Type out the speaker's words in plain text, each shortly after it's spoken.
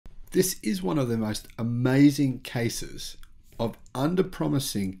This is one of the most amazing cases of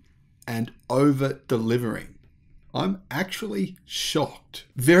under-promising and over-delivering. I'm actually shocked.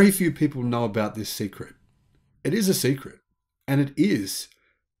 Very few people know about this secret. It is a secret, and it is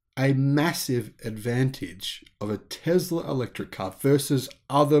a massive advantage of a Tesla electric car versus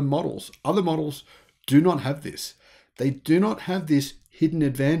other models. Other models do not have this. They do not have this hidden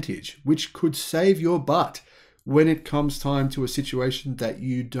advantage, which could save your butt when it comes time to a situation that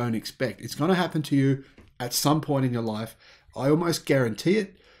you don't expect. It's going to happen to you at some point in your life. I almost guarantee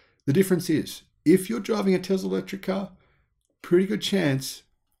it. The difference is, if you're driving a Tesla electric car, pretty good chance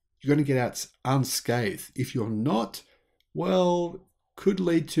you're going to get out unscathed. If you're not, well, could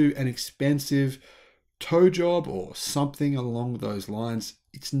lead to an expensive tow job or something along those lines.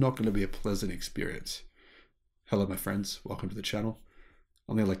 It's not going to be a pleasant experience. Hello, my friends. Welcome to the channel.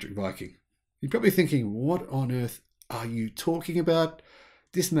 I'm the Electric Viking. You're probably thinking, what on earth are you talking about?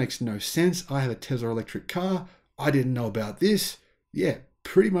 This makes no sense. I have a Tesla electric car. I didn't know about this. Yeah,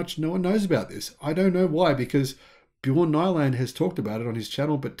 pretty much no one knows about this. I don't know why, because Bjorn Nyland has talked about it on his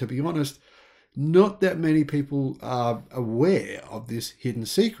channel, but to be honest, not that many people are aware of this hidden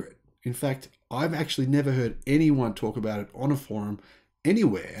secret. In fact, I've actually never heard anyone talk about it on a forum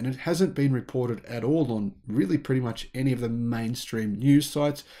anywhere, and it hasn't been reported at all on really pretty much any of the mainstream news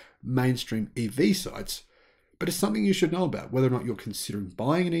sites, mainstream EV sites. But it's something you should know about, whether or not you're considering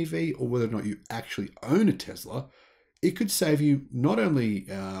buying an EV or whether or not you actually own a Tesla. It could save you not only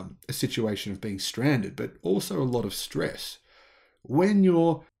a situation of being stranded, but also a lot of stress. When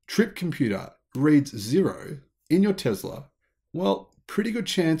your trip computer reads 0 in your Tesla, well, pretty good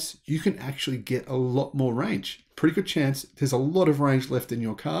chance you can actually get a lot more range. Pretty good chance there's a lot of range left in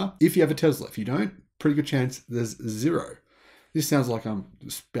your car if you have a Tesla. If you don't, pretty good chance there's 0. This sounds like I'm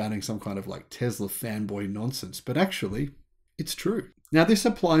spouting some kind of like Tesla fanboy nonsense, but actually it's true. Now this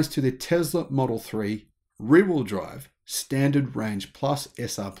applies to the Tesla Model 3 rear-wheel drive, standard range plus,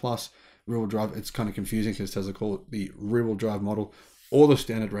 SR plus rear-wheel drive. It's kind of confusing because Tesla call it the rear-wheel drive model or the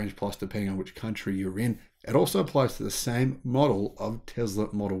standard range plus, depending on which country you're in. It also applies to the same model of Tesla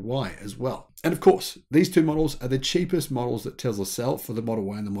Model Y as well. And of course, these two models are the cheapest models that Tesla sell for the Model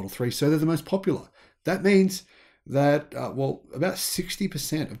Y and the Model 3, so they're the most popular. That means that, well, about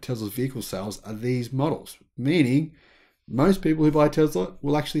 60% of Tesla's vehicle sales are these models, meaning most people who buy Tesla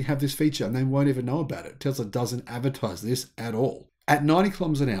will actually have this feature and they won't even know about it. Tesla doesn't advertise this at all. At 90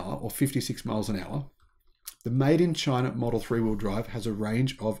 kilometers an hour or 56 miles an hour, the made-in-China Model 3 wheel drive has a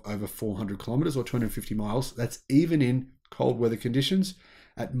range of over 400 kilometers or 250 miles. That's even in cold weather conditions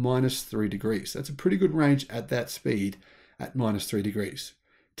at -3 degrees. That's a pretty good range at that speed at -3 degrees.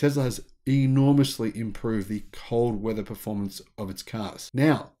 Tesla has enormously improved the cold weather performance of its cars.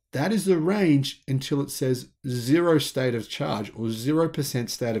 Now, that is the range until it says 0 state of charge or 0%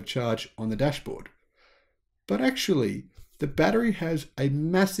 state of charge on the dashboard. But actually, the battery has a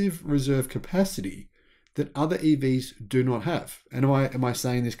massive reserve capacity that other EVs do not have. And am I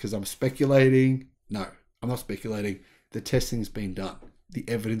saying this because I'm speculating? No, I'm not speculating. The testing's been done. The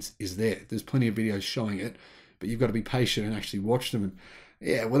evidence is there. There's plenty of videos showing it, but you've got to be patient and actually watch them. And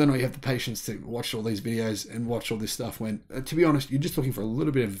yeah, whether or not you have the patience to watch all these videos and watch all this stuff when, to be honest, you're just looking for a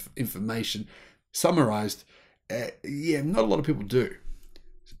little bit of information summarized. Yeah, not a lot of people do.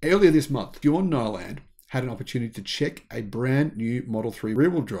 Earlier this month, Bjorn Nyland had an opportunity to check a brand new Model 3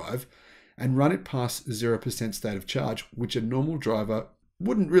 rear-wheel drive and run it past 0% state of charge, which a normal driver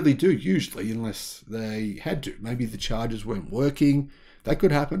wouldn't really do usually unless they had to. Maybe the chargers weren't working. That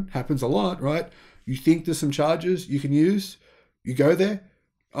could happen. Happens a lot, right? You think there's some chargers you can use. You go there.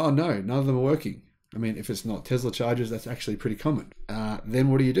 Oh no, none of them are working. I mean, if it's not Tesla chargers, that's actually pretty common. Then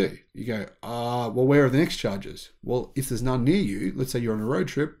what do? You go, well, where are the next chargers? Well, if there's none near you, let's say you're on a road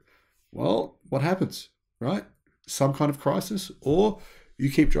trip, well, what happens, right? Some kind of crisis, or you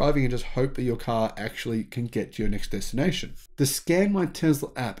keep driving and just hope that your car actually can get to your next destination. The Scan My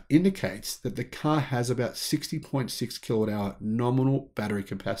Tesla app indicates that the car has about 60.6 kilowatt hour nominal battery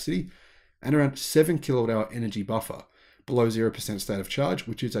capacity and around 7 kilowatt hour energy buffer below 0% state of charge,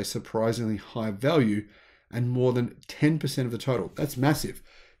 which is a surprisingly high value and more than 10% of the total. That's massive.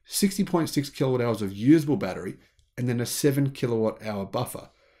 60.6 kilowatt hours of usable battery and then a 7 kilowatt hour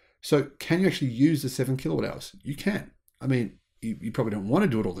buffer. So can you actually use the 7 kilowatt hours? You can. I mean, you probably don't want to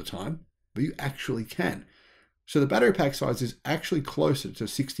do it all the time, but you actually can. So the battery pack size is actually closer to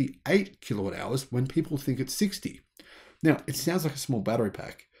 68 kilowatt hours when people think it's 60. Now, it sounds like a small battery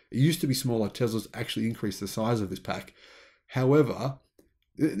pack. It used to be smaller. Tesla's actually increased the size of this pack. However,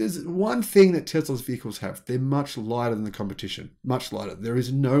 there's one thing that Tesla's vehicles have. They're much lighter than the competition, much lighter. There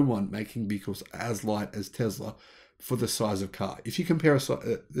is no one making vehicles as light as Tesla, for the size of car. If you compare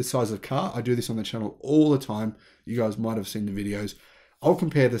the size of car, I do this on the channel all the time. You guys might have seen the videos. I'll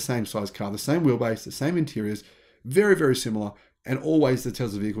compare the same size car, the same wheelbase, the same interiors, very, very similar. And always the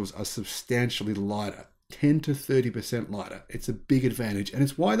Tesla vehicles are substantially lighter, 10 to 30% lighter. It's a big advantage. And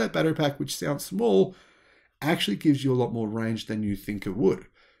it's why that battery pack, which sounds small, actually gives you a lot more range than you think it would.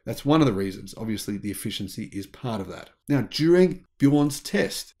 That's one of the reasons. Obviously, the efficiency is part of that. Now, during Bjorn's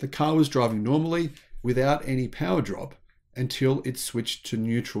test, the car was driving normally without any power drop until it switched to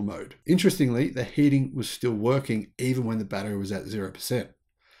neutral mode. Interestingly, the heating was still working even when the battery was at 0%.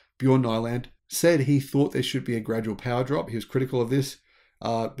 Bjorn Nyland said he thought there should be a gradual power drop. He was critical of this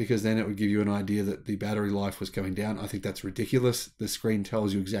because then it would give you an idea that the battery life was going down. I think that's ridiculous. The screen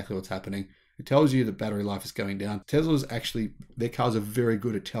tells you exactly what's happening. It tells you that battery life is going down. Tesla's actually, their cars are very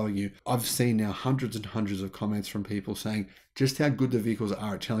good at telling you. I've seen now hundreds and hundreds of comments from people saying just how good the vehicles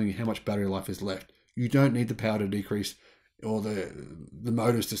are at telling you how much battery life is left. You don't need the power to decrease or the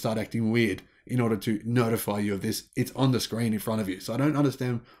motors to start acting weird in order to notify you of this. It's on the screen in front of you. So I don't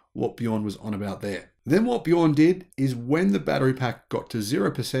understand what Bjorn was on about there. Then what Bjorn did is when the battery pack got to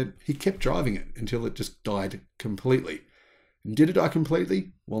 0%, he kept driving it until it just died completely. And did it die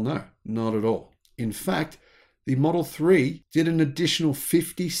completely? Well, no, not at all. In fact, the Model 3 did an additional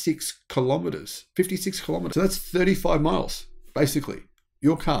 56 kilometers. 56 kilometers. So that's 35 miles, basically.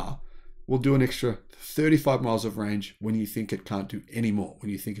 Your car will do an extra 35 miles of range when you think it can't do any more, when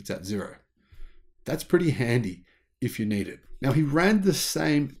you think it's at 0. That's pretty handy if you need it. Now, he ran the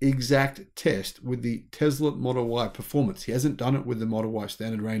same exact test with the Tesla Model Y Performance. He hasn't done it with the Model Y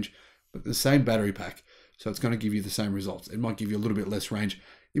standard range, but the same battery pack. So it's going to give you the same results. It might give you a little bit less range.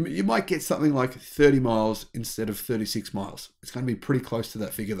 You might get something like 30 miles instead of 36 miles. It's going to be pretty close to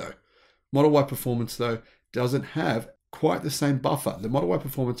that figure though. Model Y Performance though doesn't have quite the same buffer. The Model Y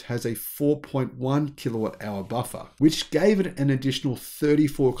Performance has a 4.1 kilowatt hour buffer, which gave it an additional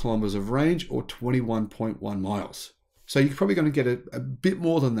 34 kilometers of range or 21.1 miles. So you're probably going to get a bit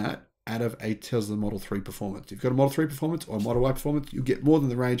more than that out of a Tesla Model 3 Performance. If you've got a Model 3 Performance or a Model Y Performance, you'll get more than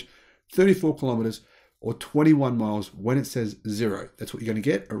the range, 34 kilometers or 21 miles when it says 0. That's what you're going to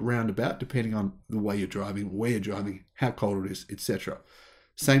get around about, depending on the way you're driving, where you're driving, how cold it is, etc.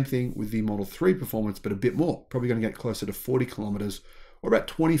 Same thing with the Model 3 Performance, but a bit more. Probably going to get closer to 40 kilometers or about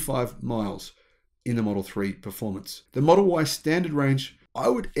 25 miles in the Model 3 Performance. The Model Y standard range, I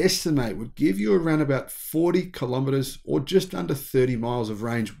would estimate, would give you around about 40 kilometers or just under 30 miles of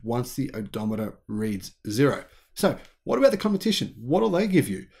range once the odometer reads 0. So what about the competition? What will they give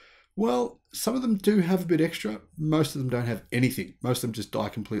you? Well, some of them do have a bit extra. Most of them don't have anything. Most of them just die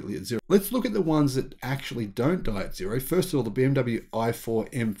completely at 0. Let's look at the ones that actually don't die at 0. First of all, the BMW i4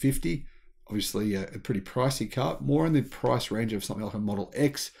 M50, obviously a pretty pricey car, more in the price range of something like a Model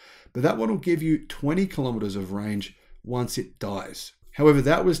X, but that one will give you 20 kilometers of range once it dies. However,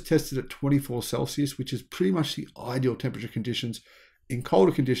 that was tested at 24 Celsius, which is pretty much the ideal temperature conditions. In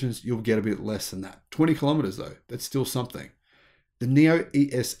colder conditions, you'll get a bit less than that. 20 kilometers though, that's still something. The Neo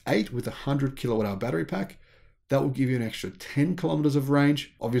ES8 with a 100 kilowatt hour battery pack, that will give you an extra 10 kilometers of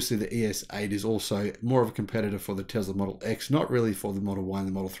range. Obviously the ES8 is also more of a competitor for the Tesla Model X, not really for the Model Y and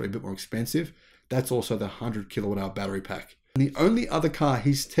the Model 3, a bit more expensive. That's also the 100 kilowatt hour battery pack. And the only other car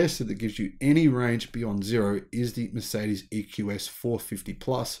he's tested that gives you any range beyond 0 is the Mercedes EQS 450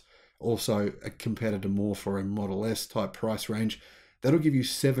 Plus, also a competitor more for a Model S type price range. That'll give you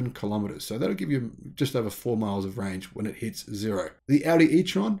 7 kilometers. So that'll give you just over 4 miles of range when it hits 0. The Audi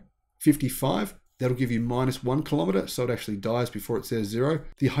e-tron 55, that'll give you -1 kilometer. So it actually dies before it says 0.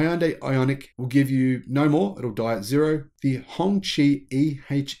 The Hyundai Ioniq will give you no more. It'll die at 0. The Hongqi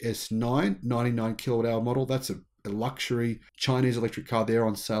EHS9, 99 kilowatt hour model. That's a luxury Chinese electric car there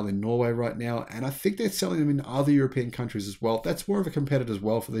on sale in Norway right now. And I think they're selling them in other European countries as well. That's more of a competitor as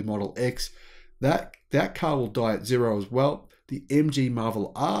well for the Model X. That car will die at 0 as well. The MG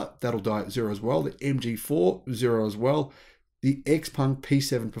Marvel R, that'll die at 0 as well. The MG4, 0 as well. The Xpeng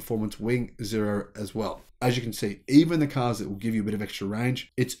P7 Performance Wing, 0 as well. As you can see, even the cars that will give you a bit of extra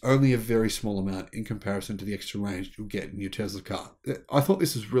range, it's only a very small amount in comparison to the extra range you'll get in your Tesla car. I thought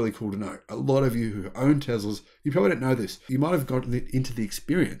this was really cool to know. A lot of you who own Teslas, you probably don't know this. You might have gotten into the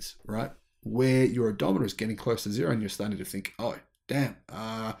experience, right? Where your odometer is getting close to 0 and you're starting to think, oh, damn,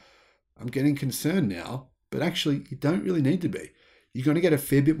 I'm getting concerned now. But actually, you don't really need to be. You're going to get a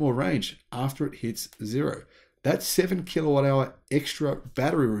fair bit more range after it hits 0. That 7 kilowatt hour extra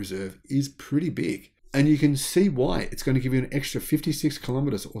battery reserve is pretty big. And you can see why. It's going to give you an extra 56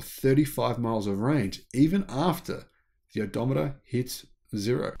 kilometers or 35 miles of range, even after the odometer hits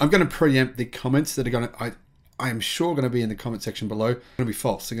 0. I'm going to preempt the comments that are going to... I am sure going to be in the comment section below, going to be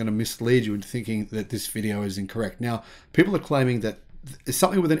false. They're going to mislead you into thinking that this video is incorrect. Now, people are claiming that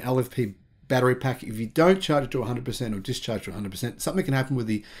something with an LFP battery pack, if you don't charge it to 100% or discharge to 100%, something can happen with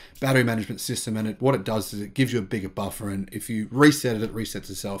the battery management system, and what it does is it gives you a bigger buffer, and if you reset it, it resets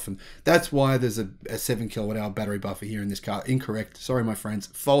itself, and that's why there's a 7 kilowatt hour battery buffer here in this car. Incorrect. Sorry, my friends.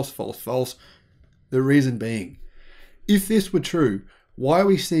 False, false, false. The reason being, if this were true, why are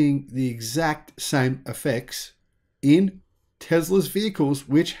we seeing the exact same effects in Tesla's vehicles,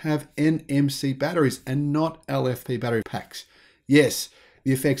 which have NMC batteries and not LFP battery packs? Yes,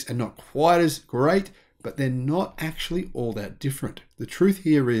 the effects are not quite as great, but they're not actually all that different. The truth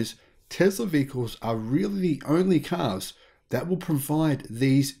here is Tesla vehicles are really the only cars that will provide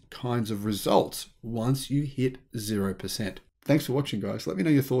these kinds of results once you hit 0%. Thanks for watching, guys. Let me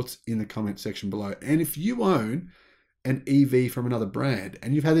know your thoughts in the comment section below. And if you own an EV from another brand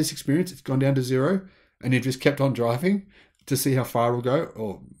and you've had this experience, it's gone down to 0, and you've just kept on driving to see how far it'll go,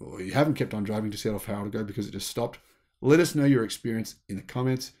 or you haven't kept on driving to see how far it'll go because it just stopped, let us know your experience in the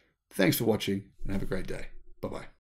comments. Thanks for watching and have a great day. Bye-bye.